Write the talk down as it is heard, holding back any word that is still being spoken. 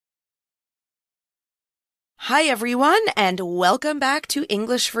Hi, everyone, and welcome back to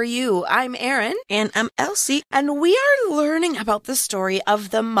English for You. I'm Erin. And I'm Elsie. And we are learning about the story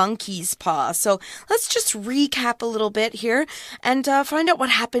of the monkey's paw. So let's just recap a little bit here and find out what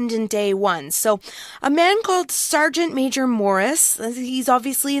happened in day one. So a man called Sergeant Major Morris, he's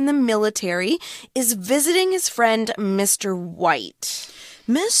obviously in the military, is visiting his friend Mr. White.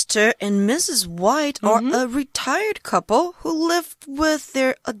 Mr. and Mrs. White are a retired couple who live with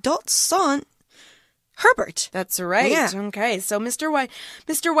their adult son, Herbert. That's right. Yeah. Okay, so Mr.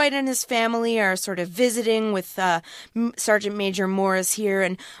 White and his family are sort of visiting with Sergeant Major Morris here,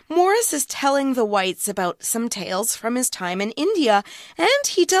 and Morris is telling the Whites about some tales from his time in India, and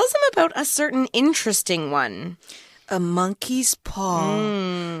he tells them about a certain interesting one. A monkey's paw.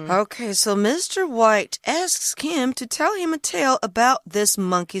 Okay, so Mr. White asks him to tell him a tale about this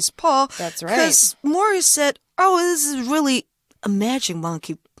monkey's paw. That's right. Because Morris said, this is really a magic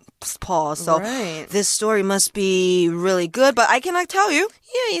monkey paw, so this story must be really good, but I cannot tell you.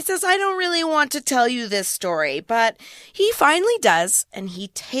 Yeah, he says, I don't really want to tell you this story, but he finally does, and he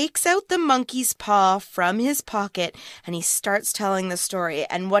takes out the monkey's paw from his pocket, and he starts telling the story.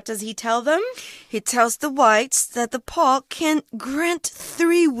 And what does he tell them? He tells the Whites that the paw can grant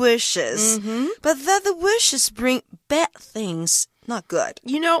 3 wishes, but that the wishes bring bad things, not good.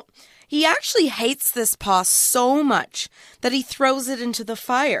 You know, he actually hates this paw so much that he throws it into the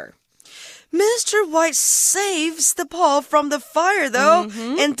fire. Mr. White saves the paw from the fire, though,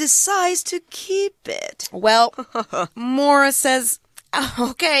 and decides to keep it. Well, Morris says,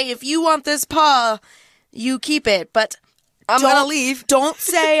 okay, if you want this paw, you keep it, but I'm gonna leave. Don't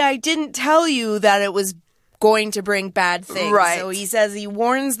say I didn't tell you that it was going to bring bad things. Right. So he says, he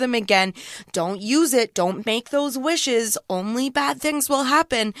warns them again, don't use it, don't make those wishes, only bad things will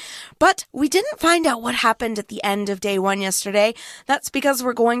happen. But we didn't find out what happened at the end of day 1 yesterday. That's because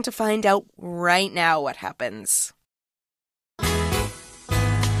we're going to find out right now what happens.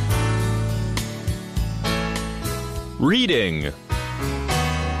 Reading.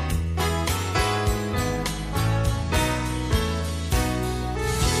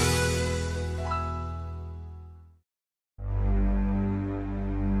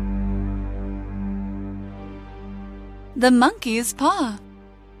 The monkey's paw.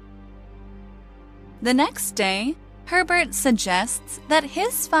 The next day, Herbert suggests that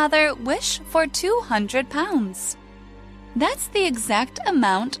his father wish for 200 pounds. That's the exact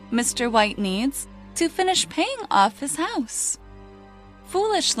amount Mr. White needs to finish paying off his house.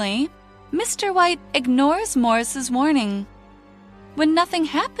 Foolishly, Mr. White ignores Morris's warning. When nothing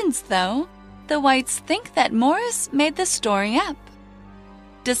happens, though, the Whites think that Morris made the story up.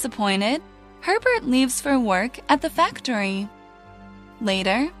 Disappointed, Herbert leaves for work at the factory.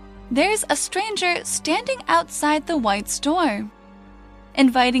 Later, there's a stranger standing outside the White's door.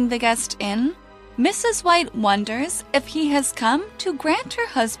 Inviting the guest in, Mrs. White wonders if he has come to grant her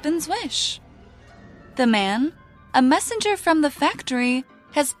husband's wish. The man, a messenger from the factory,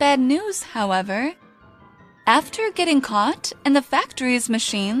 has bad news, however. After getting caught in the factory's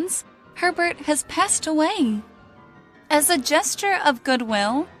machines, Herbert has passed away. As a gesture of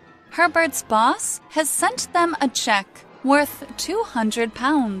goodwill, Herbert's boss has sent them a check worth 200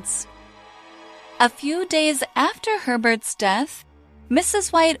 pounds. A few days after Herbert's death,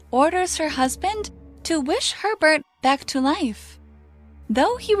 Mrs. White orders her husband to wish Herbert back to life.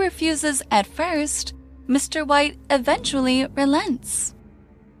 Though he refuses at first, Mr. White eventually relents.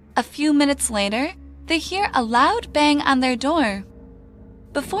 A few minutes later, they hear a loud bang on their door.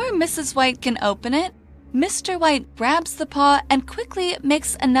 Before Mrs. White can open it, Mr. White grabs the paw and quickly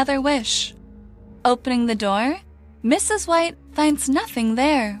makes another wish. Opening the door, Mrs. White finds nothing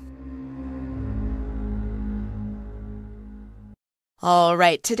there. All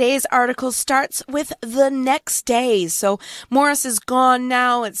right, today's article starts with the next day. So Morris is gone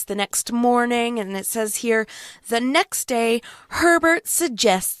now. It's the next morning, and it says here, the next day, Herbert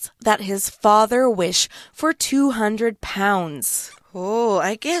suggests that his father wish for 200 pounds.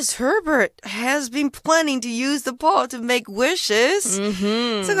 I guess Herbert has been planning to use the paw to make wishes.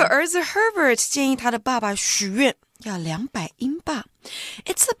 这个儿子 Herbert 建议他的爸爸许愿要200英镑.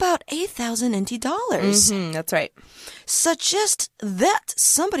 It's about $8,000 NT dollars. That's right. Suggest that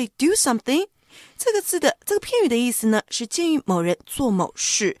somebody do something. 这个字的这个片语的意思呢，是建议某人做某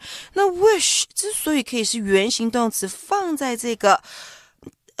事。那 wish 之所以可以是原形动词放在这个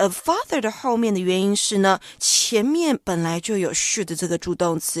father 的后面的原因是呢，前面本来就有 should 的这个助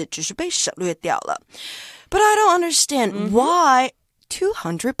动词，只是被省略掉了。But I don't understand why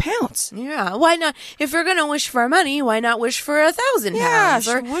 200 pounds. Yeah, why not? If you're going to wish for money, why not wish for 1,000 pounds?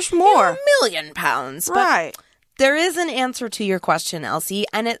 Yeah, wish more. $1,000,000 pounds. Right. There is an answer to your question, Elsie,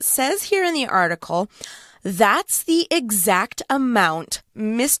 and it says here in the article That's the exact amount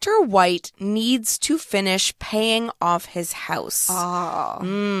Mr. White needs to finish paying off his house.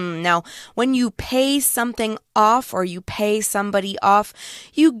 Now, when you pay something off or you pay somebody off,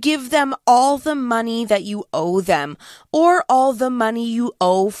 you give them all the money that you owe them or all the money you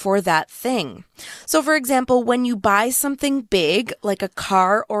owe for that thing. So, for example, when you buy something big, like a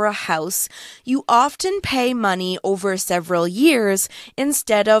car or a house, you often pay money over several years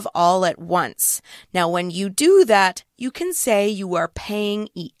instead of all at once. Now, when you do that, you can say you are paying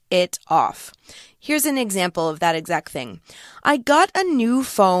it off. Here's an example of that exact thing. I got a new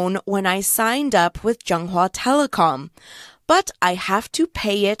phone when I signed up with Zhenghua Telecom, but I have to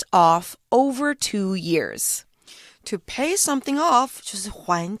pay it off over 2 years. To pay something off 就是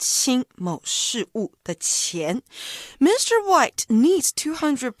还清某事物的钱。Mr. White needs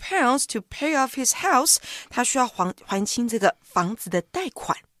 200 pounds to pay off his house. 他需要还清这个房子的贷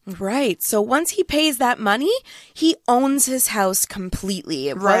款。Right. So once he pays that money, he owns his house completely.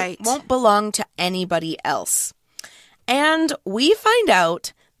 It won't belong to anybody else. And we find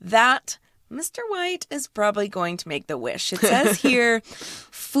out that Mr. White is probably going to make the wish. It says here,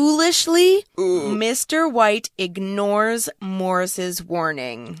 foolishly, Mr. White ignores Morris's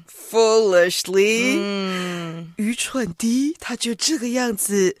warning. Foolishly. 愚蠢的，他就这个样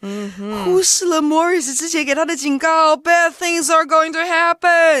子，忽视了 Morris 之前给他的警告 Bad things are going to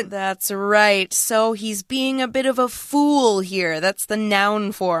happen. That's right. So he's being a bit of a fool here. That's the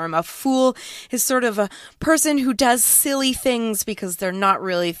noun form. A fool is sort of a person who does silly things because they're not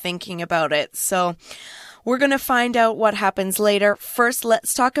really thinking about it. So we're going to find out what happens later. First,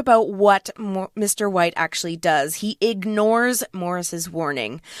 let's talk about what Mr. White actually does. He ignores Morris's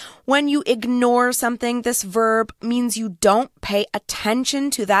warning. When you ignore something, this verb means you don't pay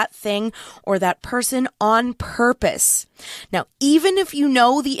attention to that thing or that person on purpose. Now, even if you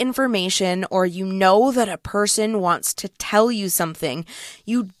know the information or you know that a person wants to tell you something,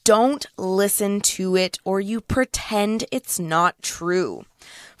 you don't listen to it or you pretend it's not true.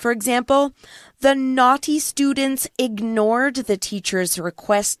 For example, the naughty students ignored the teacher's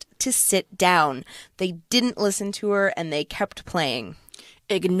request to sit down. They didn't listen to her and they kept playing.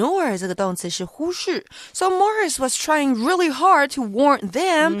 Ignore 这个动词是忽视。So Morris was trying really hard to warn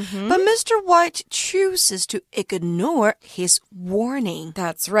them, but Mr. White chooses to ignore his warning.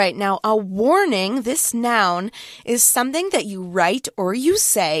 That's right. Now, a warning, this noun, is something that you write or you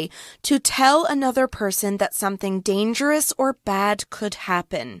say to tell another person that something dangerous or bad could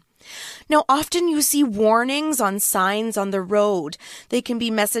happen. Now, often you see warnings on signs on the road. They can be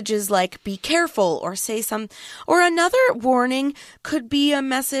messages like, be careful, or say or another warning could be a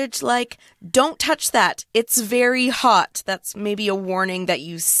message like, don't touch that. It's very hot. That's maybe a warning that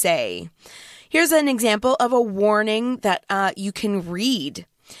you say. Here's an example of a warning that you can read.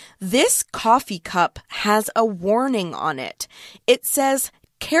 This coffee cup has a warning on it. It says,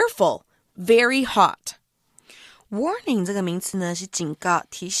 careful, very hot. Warning 这个名词呢是警告、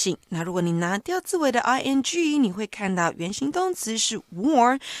提醒。那如果你拿掉字尾的 ing， 你会看到原形动词是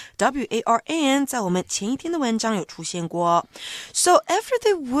warn, W-A-R-N， 在我们前一天的文章有出现过。So after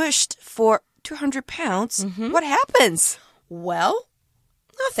they wished for 200 pounds, what happens? Well,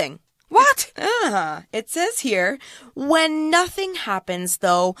 nothing. What? It says here, when nothing happens,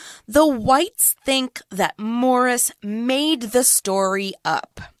 though, the Whites think that Morris made the story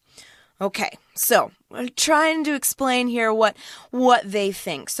up. Okay, so I'm trying to explain here what they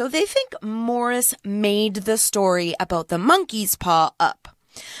think. So they think Morris made the story about the monkey's paw up.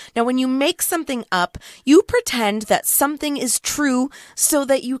 Now, when you make something up, you pretend that something is true so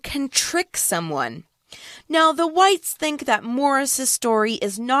that you can trick someone. Now, the Whites think that Morris's story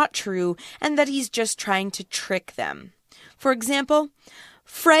is not true and that he's just trying to trick them. For example,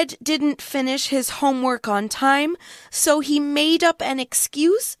 Fred didn't finish his homework on time, so he made up an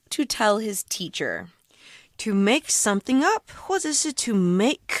excuse to tell his teacher. To make something up 或者是 to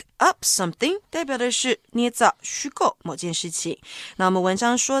make up something 代表的是捏造、虚构某件事情。那我们文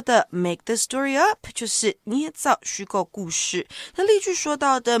章说的 make the story up 就是捏造、虚构故事。那例句说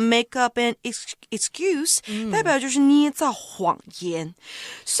到的 make up an excuse 代表就是捏造谎言。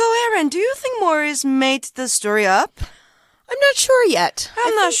So Aaron, do you think Morris made the story up? I'm not sure yet.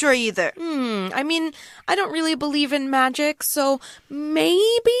 I'm not sure either. I mean, I don't really believe in magic, so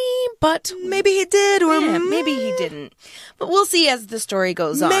maybe, but maybe he did, or maybe he didn't. But we'll see as the story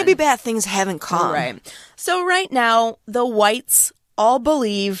goes on. Maybe bad things haven't come. Right. So right now, the Whites all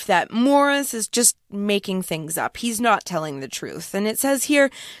believe that Morris is just making things up. He's not telling the truth. And it says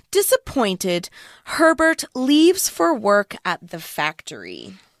here, disappointed, Herbert leaves for work at the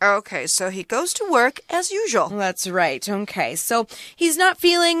factory. Okay, so he goes to work as usual. That's right. Okay, so he's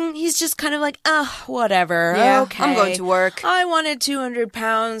just kind of like, whatever. Yeah, okay. I'm going to work. I wanted 200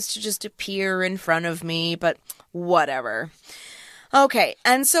 pounds to just appear in front of me, but whatever. Okay,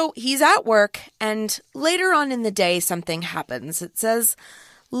 and so he's at work, and later on in the day, something happens. It says,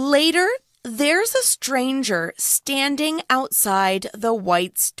 later, there's a stranger standing outside the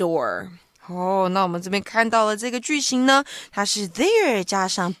White's door. 那我们这边看到了这个句型呢，它是 there 加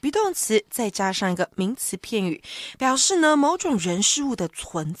上 be 动词，再加上一个名词片语，表示呢某种人事物的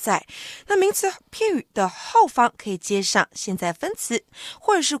存在。那名词片语的后方可以接上现在分词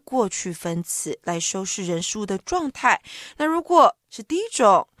或者是过去分词来修饰人事物的状态。那如果是第一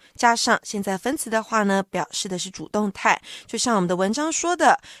种加上现在分词的话呢，表示的是主动态，就像我们的文章说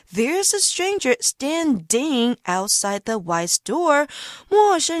的 There's a stranger standing outside the White's door.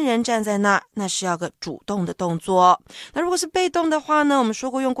 陌生人站在那，那是要个主动的动作。那如果是被动的话呢，我们说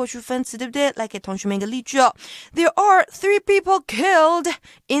过用过去分词，对不对？来给同学们一个例句哦。There are 3 people killed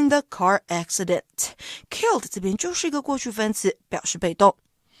in the car accident. Killed 这边就是一个过去分词，表示被动。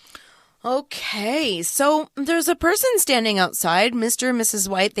Okay, so there's a person standing outside, Mr. and Mrs.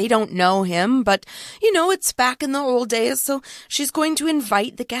 White. They don't know him, but, it's back in the old days, so she's going to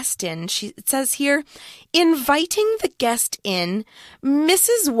invite the guest in. It says here, inviting the guest in,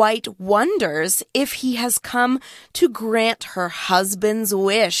 Mrs. White wonders if he has come to grant her husband's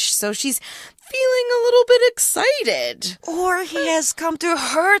wish. So she's feeling a little bit excited. Or he has come to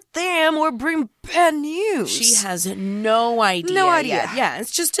hurt them or bring bad news. She has no idea. No idea. Yet. Yeah,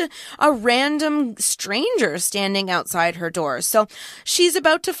 it's just a random stranger standing outside her door. So she's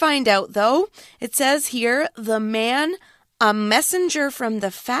about to find out, though. It says here, the man, a messenger from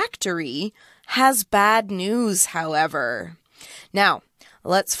the factory, has bad news, however. Now,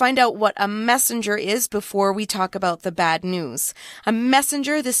 let's find out what a messenger is before we talk about the bad news. A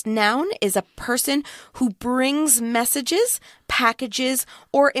messenger, this noun, is a person who brings messages, packages,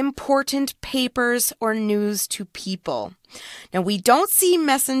 or important papers or news to people. Now, we don't see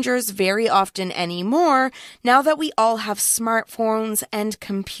messengers very often anymore now that we all have smartphones and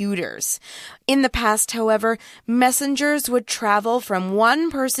computers. In the past, however, messengers would travel from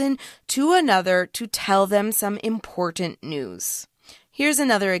one person to another to tell them some important news. Here's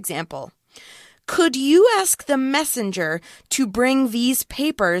another example. Could you ask the messenger to bring these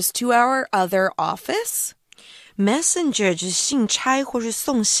papers to our other office? Messenger 就是信差或是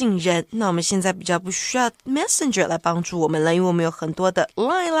送信人，那我们现在比较不需要 Messenger 来帮助我们了，因为我们有很多的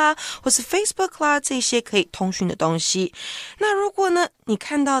Line 啦，或是 Facebook 啦，这些可以通讯的东西。那如果呢，你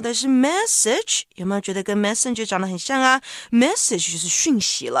看到的是 Message， 有没有觉得跟 Messenger 长得很像啊？ Message 就是讯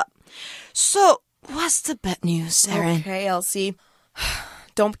息了。So, what's the bad news, Erin? Okay, Elsie.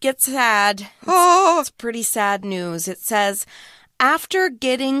 Don't get sad. It's pretty sad news. It says, after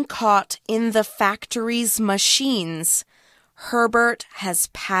getting caught in the factory's machines, Herbert has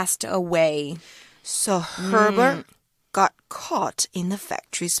passed away. So Herbert got caught in the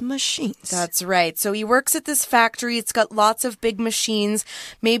factory's machines. That's right. So he works at this factory. It's got lots of big machines.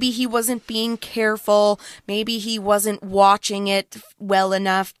 Maybe he wasn't being careful. Maybe he wasn't watching it well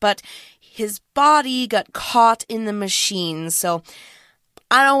enough, but his body got caught in the machines. So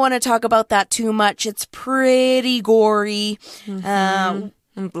I don't want to talk about that too much. It's pretty gory. And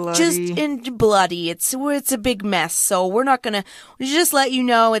bloody. Just bloody. It's a big mess. So we're just let you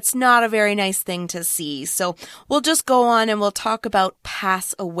know it's not a very nice thing to see. So we'll just go on and we'll talk about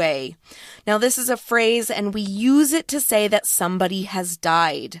pass away. Now this is a phrase and we use it to say that somebody has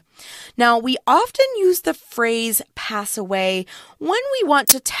died. Now we often use the phrase pass away when we want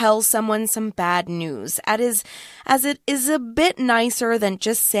to tell someone some bad news, as it is a bit nicer than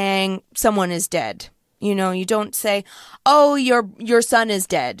just saying someone is dead. You don't say, oh, your son is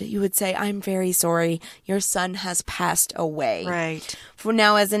dead. You would say, I'm very sorry. Your son has passed away. Right. For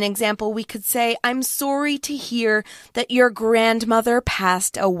now, as an example, we could say, I'm sorry to hear that your grandmother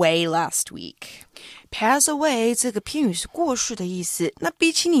passed away last week. Pass away 这个片语是过世的意思，那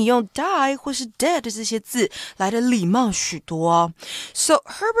比起你用 die 或是 dead 这些字来的礼貌许多哦。So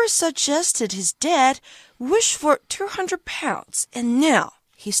Herbert suggested his dad wish for 200 pounds, and now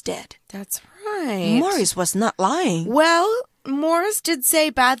he's dead. That's right. Morris was not lying. Well, Morris did say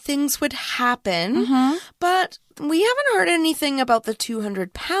bad things would happen, but we haven't heard anything about the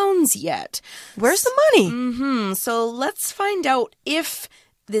 200 pounds yet. Where's the money? So let's find out if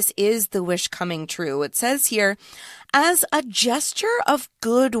this is the wish coming true. It says here, as a gesture of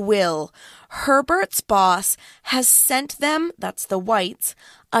goodwill, Herbert's boss has sent them, that's the Whites,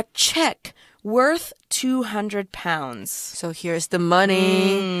 a check worth 200 pounds. So here's the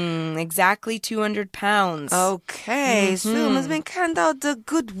money. Exactly 200 pounds. Okay, 所以我们这边看到的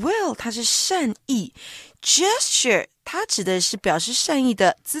goodwill 它是善意 gesture 它指的是表示善意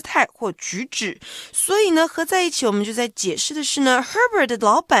的姿态或举止，所以呢合在一起我们就在解释的是呢 Herbert 的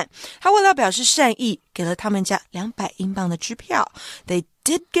老板他为了表示善意给了他们家200英镑的支票 They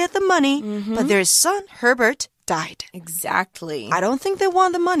did get the money, but their son Herbert died. Exactly. I don't think they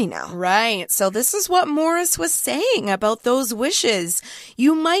want the money now. Right. So this is what Morris was saying about those wishes.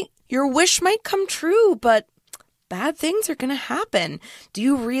 Your wish might come true, but bad things are going to happen. Do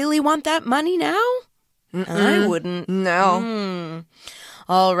you really want that money now? I wouldn't. No.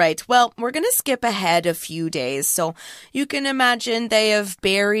 All right. Well, we're going to skip ahead a few days. So you can imagine they have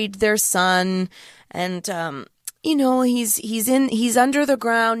buried their son and, he's under the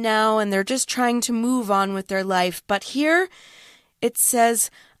ground now and they're just trying to move on with their life. But here it says,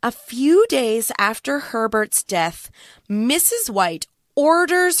 a few days after Herbert's death, Mrs. White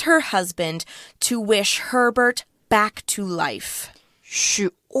orders her husband to wish Herbert back to life. She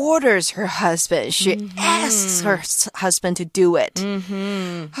orders her husband. She asks her husband to do it.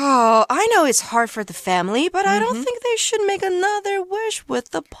 Oh, I know it's hard for the family, but I don't think they should make another wish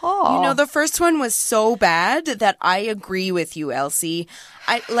with the paw. The first one was so bad that I agree with you, Elsie.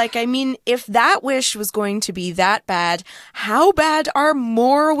 If that wish was going to be that bad, how bad are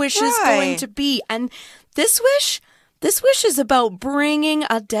more wishes going to be? And this wish is about bringing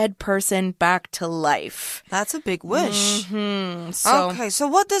a dead person back to life. That's a big wish. So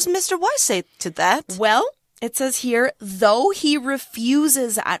what does Mr. White say to that? Well, it says here, though he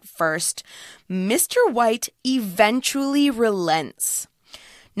refuses at first, Mr. White eventually relents.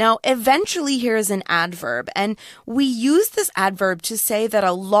 Now, eventually here is an adverb, and we use this adverb to say that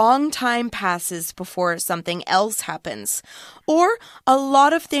a long time passes before something else happens, or a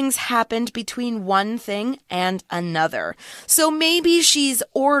lot of things happened between one thing and another. So maybe she's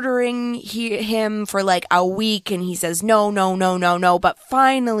ordering him for like a week, and he says, no, but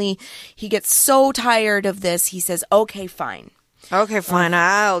finally he gets so tired of this, he says, okay, fine. Okay, fine.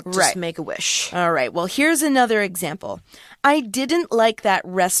 I'll just make a wish. All right. Well, here's another example. I didn't like that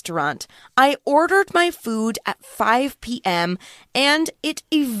restaurant. I ordered my food at 5 p.m. and it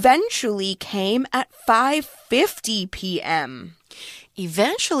eventually came at 5:50 p.m.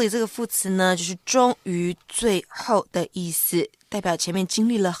 Eventually 这个副词呢，就是终于、最后的意思，代表前面经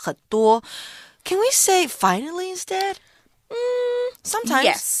历了很多。Can we say finally instead? Sometimes.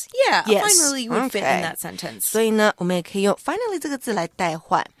 Yes. Yeah. Yes. Finally would fit in that sentence. 所以呢，我们也可以用 finally 这个字来代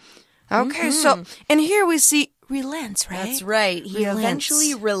换。Okay, so, and here we see relents, right? That's right. He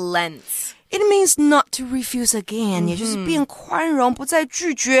eventually relents. It means not to refuse again, 也就是变宽容，不再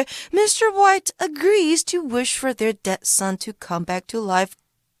拒绝。Mr. White agrees to wish for their dead son to come back to life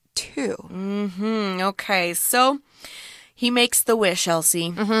too. Okay, so he makes the wish,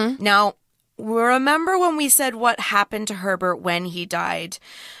 Elsie. Now, remember when we said what happened to Herbert when he died?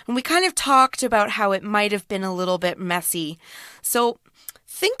 And we kind of talked about how it might have been a little bit messy. So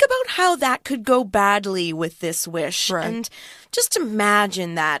think about how that could go badly with this wish. Right. And just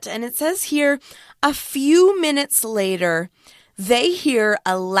imagine that. And it says here, a few minutes later, they hear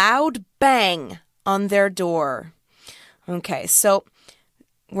a loud bang on their door. Okay, so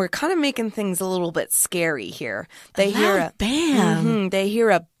we're kind of making things a little bit scary here. They hear a bang. They hear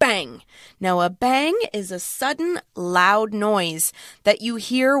a bang. Now, a bang is a sudden, loud noise that you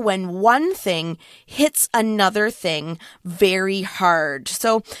hear when one thing hits another thing very hard.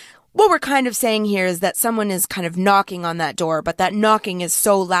 So what we're kind of saying here is that someone is kind of knocking on that door, but that knocking is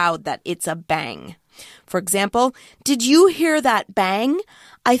so loud that it's a bang. For example, did you hear that bang?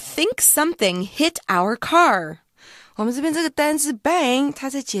 I think something hit our car. 我们这边这个单字 bang 它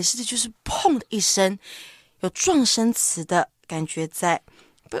在解释的就是砰的一声，有撞声词的感觉在。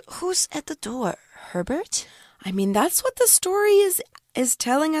But who's at the door? Herbert? I mean, that's what the story is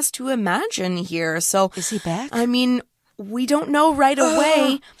telling us to imagine here. So, is he back? I mean, we don't know right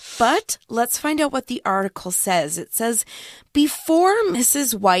away, but let's find out what the article says. It says, before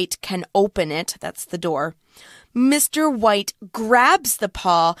Mrs. White can open it, that's the door, Mr. White grabs the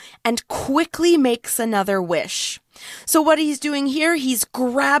paw and quickly makes another wish. So what he's doing here, he's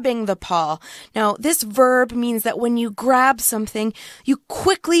grabbing the paw. Now, this verb means that when you grab something, you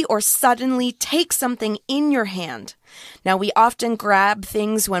quickly or suddenly take something in your hand. Now, we often grab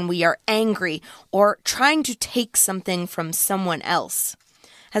things when we are angry or trying to take something from someone else.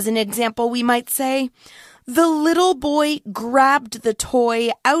 As an example, we might say, the little boy grabbed the toy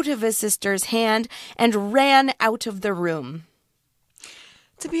out of his sister's hand and ran out of the room.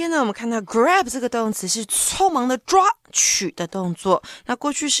 这边呢，我们看到 grab 这个动词是匆忙的抓取的动作，那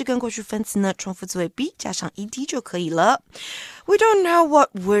过去式跟过去分词呢，重复词为 be 加上 ed 就可以了。We don't know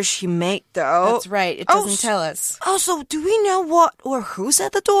what wish he made, though. That's right. It doesn't tell us. Also, do we know what or who's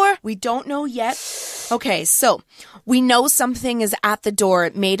at the door? We don't know yet. Okay, so we know something is at the door.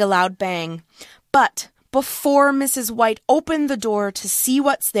 It made a loud bang. But before Mrs. White opened the door to see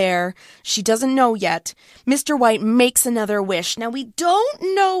what's there, she doesn't know yet, Mr. White makes another wish. Now, we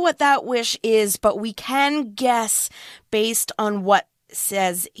don't know what that wish is, but we can guess based on what it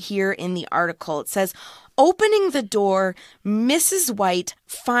says here in the article. It says, opening the door, Mrs. White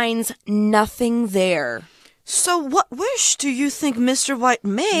finds nothing there. So what wish do you think Mr. White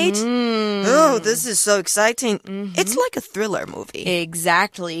made? Oh, this is so exciting. It's like a thriller movie.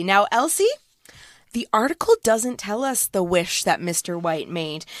 Exactly. Now, Elsie? The article doesn't tell us the wish that Mr. White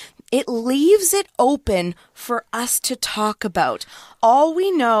made. It leaves it open for us to talk about. All we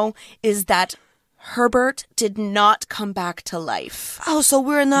know is that Herbert did not come back to life. Oh, so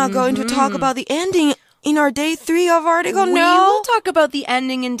we're not going to talk about the ending in our day 3 of our article? We will talk about the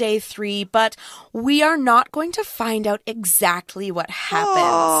ending in day 3, but we are not going to find out exactly what happens.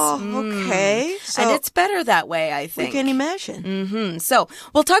 Oh, okay. So and it's better that way, I think. We can imagine. So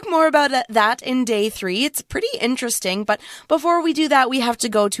we'll talk more about that in day 3. It's pretty interesting, but before we do that, we have to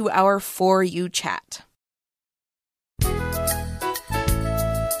go to our For You chat.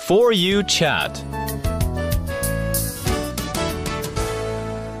 For You chat.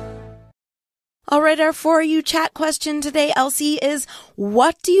 All right, our For You chat question today, Elsie, is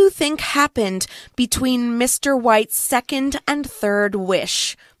what do you think happened between Mr. White's second and third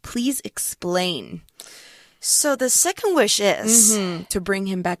wish? Please explain. So the second wish is to bring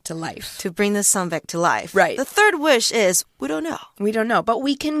him back to life. To bring the son back to life. Right. The third wish is we don't know. We don't know, but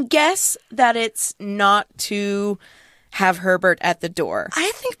we can guess that it's not to have Herbert at the door.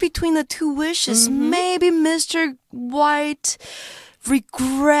 I think between the two wishes, maybe Mr. White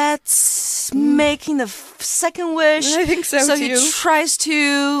regrets making the second wish. I think so So too. he tries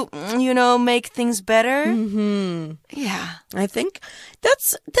to, make things better. Yeah. I think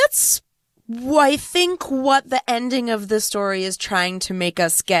that's I think what the ending of the story is trying to make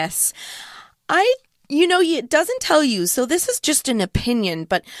us guess. It doesn't tell you, so this is just an opinion,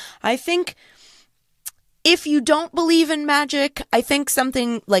 but I think if you don't believe in magic, I think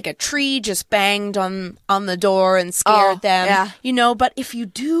something like a tree just banged on the door and scared them. Yeah. But if you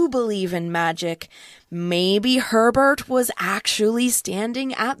do believe in magic, maybe Herbert was actually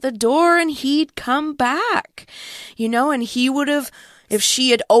standing at the door and he'd come back. And he would have, if she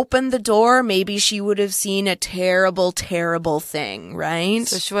had opened the door, maybe she would have seen a terrible, terrible thing, right?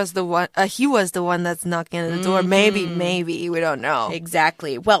 So she was the one, he was the one that's knocking at the door. Maybe, we don't know.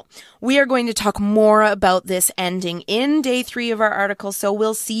 Exactly. Well, we are going to talk more about this ending in day 3 of our article, so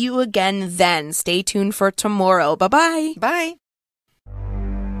we'll see you again then. Stay tuned for tomorrow. Bye-bye. Bye.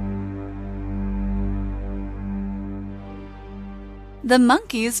 The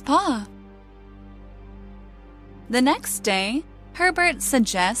Monkey's Paw. The next day, Herbert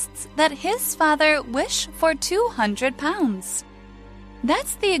suggests that his father wish for 200 pounds.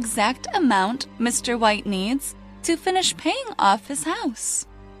 That's the exact amount Mr. White needs to finish paying off his house.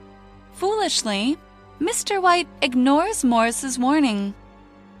 Foolishly, Mr. White ignores Morris's warning.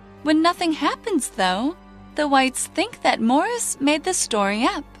 When nothing happens, though, the Whites think that Morris made the story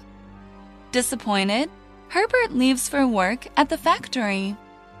up. Disappointed, Herbert leaves for work at the factory.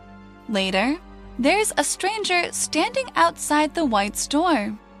 Later, there's a stranger standing outside the White's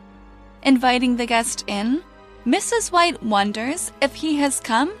door. Inviting the guest in, Mrs. White wonders if he has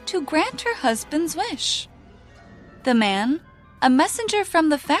come to grant her husband's wish. The man, a messenger from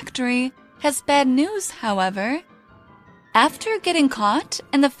the factory, has bad news, however. After getting caught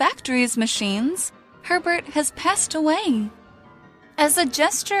in the factory's machines, Herbert has passed away. As a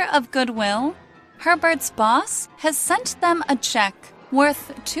gesture of goodwill, Herbert's boss has sent them a check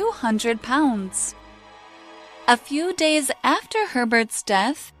worth 200 pounds. A few days after Herbert's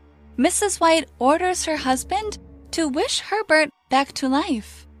death, Mrs. White orders her husband to wish Herbert back to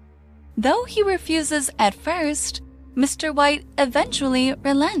life. Though he refuses at first, Mr. White eventually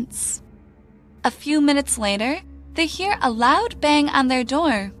relents. A few minutes later, they hear a loud bang on their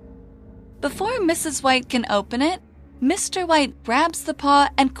door. Before Mrs. White can open it, Mr. White grabs the paw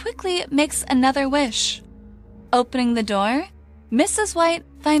and quickly makes another wish. Opening the door, Mrs. White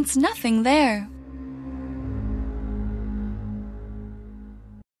finds nothing there.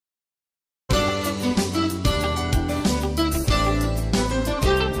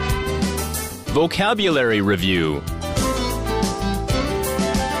 Vocabulary Review.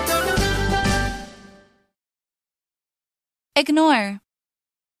 Ignore.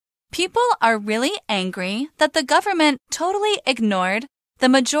 People are really angry that the government totally ignored the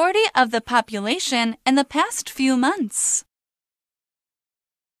majority of the population in the past few months.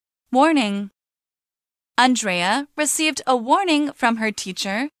 Warning. Andrea received a warning from her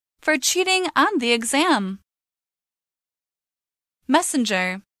teacher for cheating on the exam.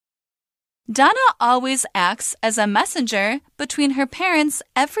 Messenger. Donna always acts as a messenger between her parents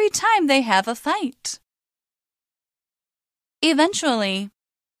every time they have a fight. Eventually.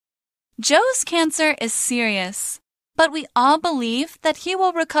 Joe's cancer is serious, but we all believe that he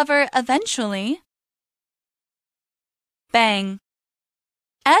will recover eventually. Bang.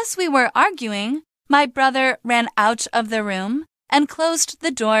 As we were arguing, my brother ran out of the room and closed the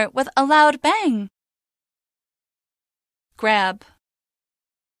door with a loud bang. Grab.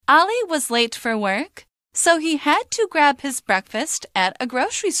 Ollie was late for work, so he had to grab his breakfast at a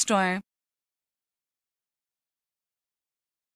grocery store.